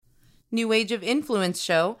New Age of Influence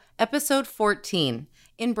Show, Episode 14,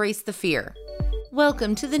 Embrace the Fear.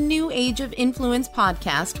 Welcome to the New Age of Influence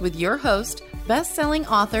podcast with your host, best-selling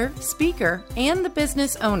author, speaker, and the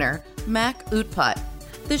business owner, Mac Utpat.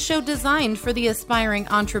 The show designed for the aspiring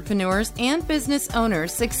entrepreneurs and business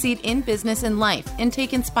owners succeed in business and life and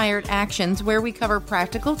take inspired actions where we cover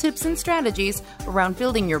practical tips and strategies around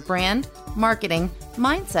building your brand, marketing,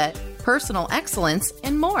 mindset, personal excellence,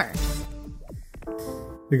 and more.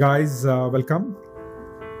 Hey guys, welcome.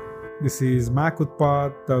 This is Mac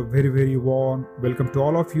Utpat, very warm welcome to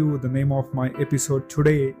all of you. The name of my episode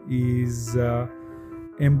today is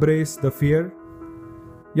Embrace the Fear.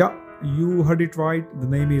 Yeah, you heard it right. The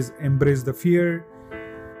name is Embrace the Fear.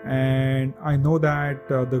 And I know that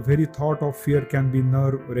the very thought of fear can be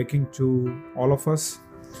nerve-wracking to all of us.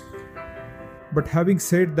 But having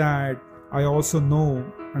said that, I also know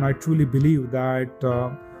and I truly believe that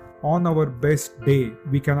on our best day,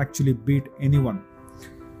 we can actually beat anyone.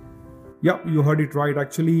 Yeah, you heard it right.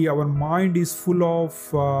 Actually, our mind is full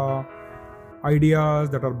of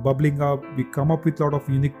ideas that are bubbling up. We come up with a lot of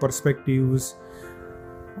unique perspectives.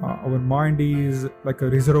 Our mind is like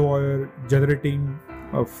a reservoir generating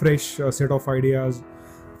a fresh set of ideas,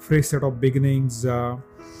 fresh set of beginnings.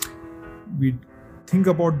 We think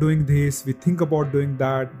about doing this, we think about doing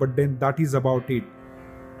that, but then that is about it.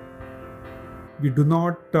 We do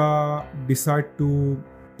not decide to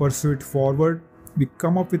pursue it forward. We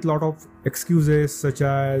come up with a lot of excuses such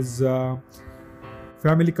as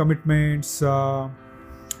family commitments,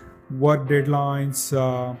 work deadlines,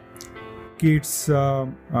 kids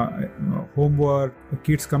homework,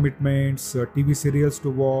 kids commitments, TV serials to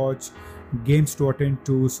watch, games to attend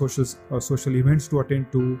to, social events to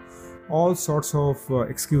attend to, all sorts of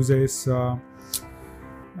excuses.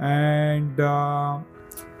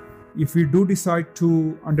 If we do decide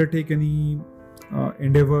to undertake any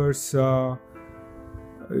endeavors,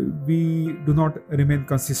 we do not remain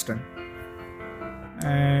consistent.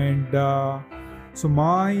 And so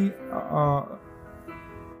my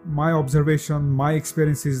observation, my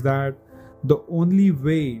experience is that the only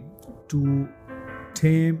way to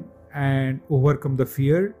tame and overcome the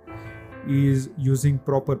fear is using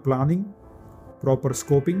proper planning, proper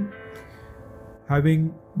scoping,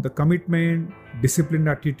 having the commitment, disciplined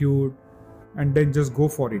attitude, and then just go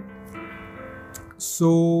for it.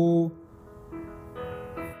 So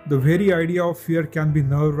the very idea of fear can be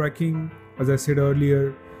nerve-wracking, as I said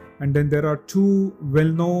earlier. And then there are two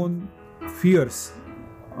well-known fears.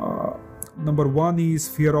 Number one is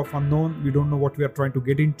fear of unknown. We don't know what we are trying to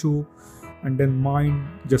get into, and then mind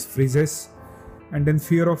just freezes. And then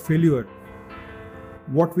fear of failure.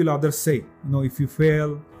 What will others say? If you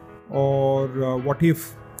fail, or what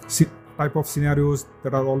if type of scenarios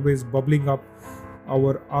that are always bubbling up.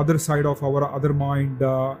 Our other side of our other mind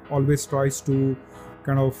always tries to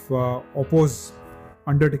kind of oppose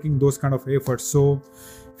undertaking those kind of efforts. So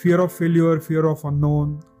fear of failure, fear of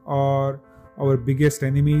unknown are our biggest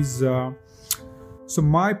enemies. So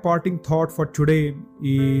my parting thought for today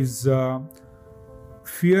is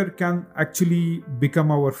fear can actually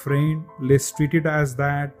become our friend. Let's treat it as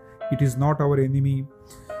that. It is not our enemy.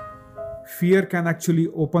 Fear can actually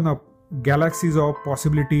open up galaxies of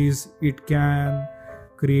possibilities. It can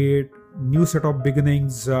create new set of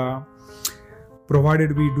beginnings,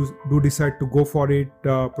 provided we do decide to go for it,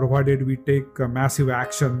 provided we take massive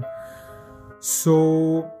action.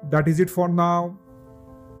 So that is it for now.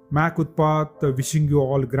 Mac Utpat, wishing you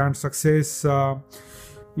all grand success.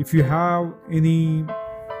 If you have any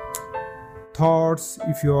thoughts,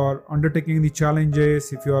 if you are undertaking any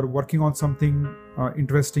challenges, if you are working on something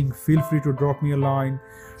interesting, feel free to drop me a line.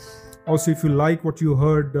 Also, if you like what you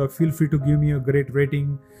heard, feel free to give me a great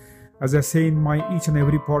rating. As I say in my each and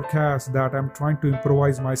every podcast that I'm trying to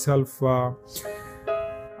improvise myself.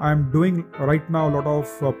 I'm doing right now a lot of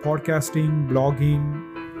podcasting, blogging,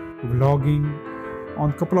 vlogging on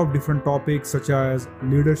a couple of different topics such as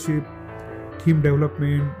leadership, team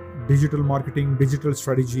development, digital marketing, digital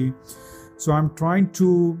strategy. So I'm trying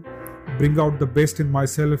to bring out the best in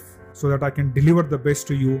myself so that I can deliver the best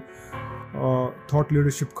to you, thought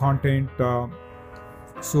leadership content.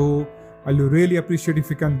 So I'll really appreciate if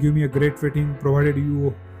you can give me a great rating, provided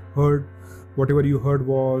you heard whatever you heard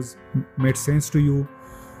made sense to you.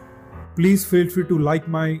 Please feel free to like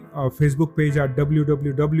my Facebook page at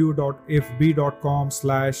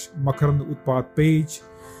www.fb.com/Makaran page.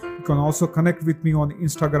 You can also connect with me on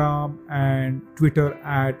Instagram and Twitter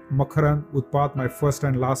at Makaran Utpat, my first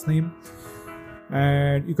and last name.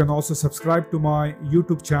 And you can also subscribe to my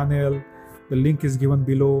YouTube channel. The link is given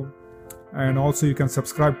below. And also you can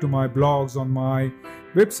subscribe to my blogs on my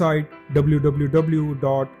website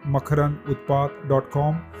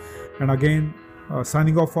www.makharanutpat.com. And again,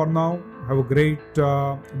 signing off for now. Have a great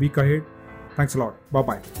week ahead. Thanks a lot.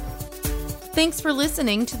 Bye-bye. Thanks for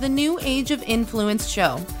listening to the New Age of Influence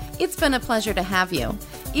show. It's been a pleasure to have you.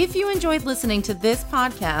 If you enjoyed listening to this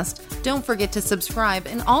podcast, don't forget to subscribe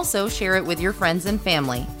and also share it with your friends and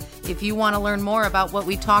family. If you want to learn more about what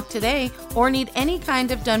we talked today or need any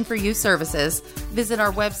kind of done-for-you services, visit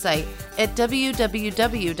our website at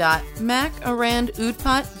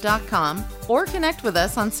www.makarandutpat.com or connect with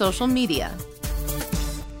us on social media.